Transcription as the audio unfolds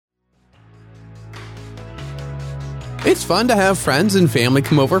It's fun to have friends and family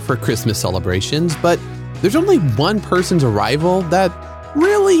come over for Christmas celebrations, but there's only one person's arrival that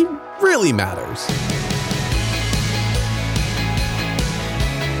really matters.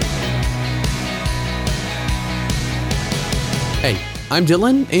 Hey, I'm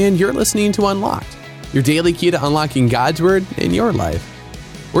Dylan, and you're listening to Unlocked, your daily key to unlocking God's Word in your life.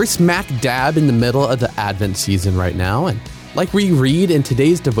 We're smack dab in the middle of the Advent season right now, and like we read in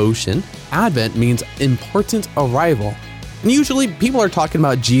today's devotion, Advent means important arrival. And usually people are talking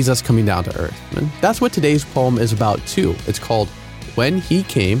about Jesus coming down to earth, and that's what today's poem is about too. It's called When He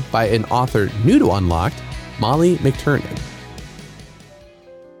Came by an author new to Unlocked, Molly McTernan.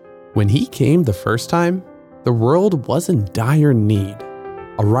 When He came the first time, the world was in dire need,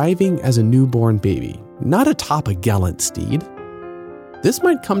 arriving as a newborn baby, not atop a gallant steed. This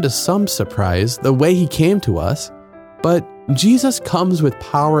might come to some surprise, the way He came to us, but Jesus comes with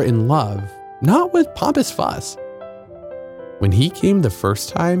power and love, not with pompous fuss. When He came the first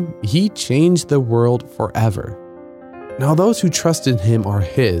time, He changed the world forever. Now those who trust in Him are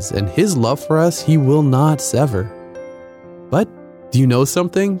His, and His love for us He will not sever. But do you know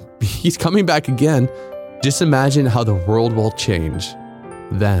something? He's coming back again. Just imagine how the world will change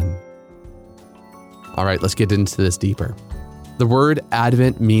then. All right, let's get into this deeper. The word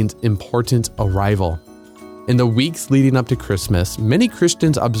Advent means important arrival. In the weeks leading up to Christmas, many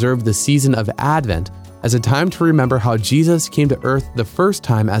Christians observe the season of Advent as a time to remember how Jesus came to earth the first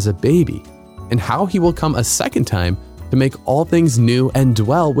time as a baby, and how He will come a second time to make all things new and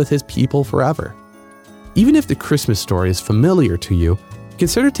dwell with His people forever. Even if the Christmas story is familiar to you,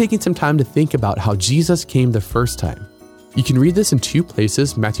 consider taking some time to think about how Jesus came the first time. You can read this in two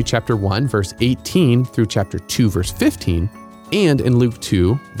places, Matthew chapter 1, verse 18 through chapter 2, verse 15, and in Luke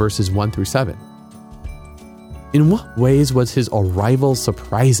 2, verses 1 through 7. In what ways was His arrival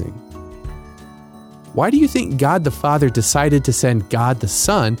surprising? Why do you think God the Father decided to send God the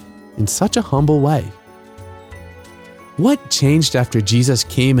Son in such a humble way? What changed after Jesus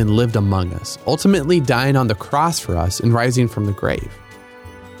came and lived among us, ultimately dying on the cross for us and rising from the grave?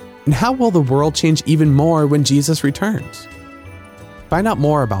 And how will the world change even more when Jesus returns? Find out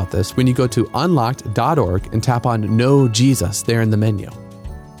more about this when you go to unlocked.org and tap on Know Jesus there in the menu.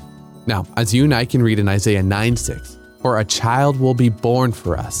 Now, as you and I can read in Isaiah 9:6, "For a child will be born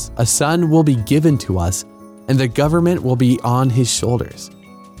for us, a son will be given to us, and the government will be on His shoulders.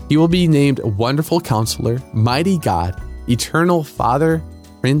 He will be named Wonderful Counselor, Mighty God, Eternal Father,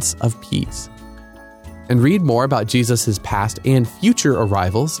 Prince of Peace." And read more about Jesus' past and future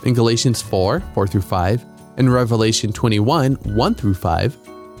arrivals in Galatians 4 through 5, and Revelation 21, 1 through 5,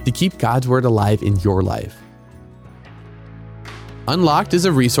 to keep God's Word alive in your life. Unlocked is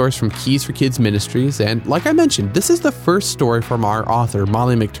a resource from Keys for Kids Ministries, and like I mentioned, this is the first story from our author,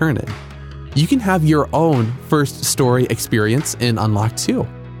 Molly McTernan. You can have your own first story experience in Unlocked too.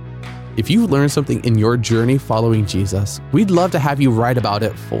 If you learned something in your journey following Jesus, we'd love to have you write about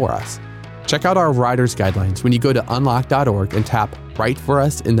it for us. Check out our writer's guidelines when you go to unlock.org and tap Write for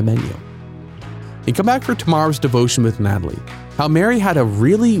Us in the menu. And come back for tomorrow's devotion with Natalie, how Mary had a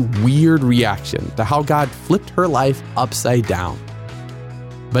really weird reaction to how God flipped her life upside down.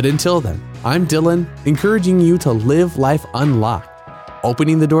 But until then, I'm Dylan, encouraging you to live life unlocked,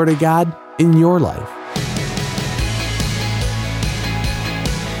 opening the door to God in your life.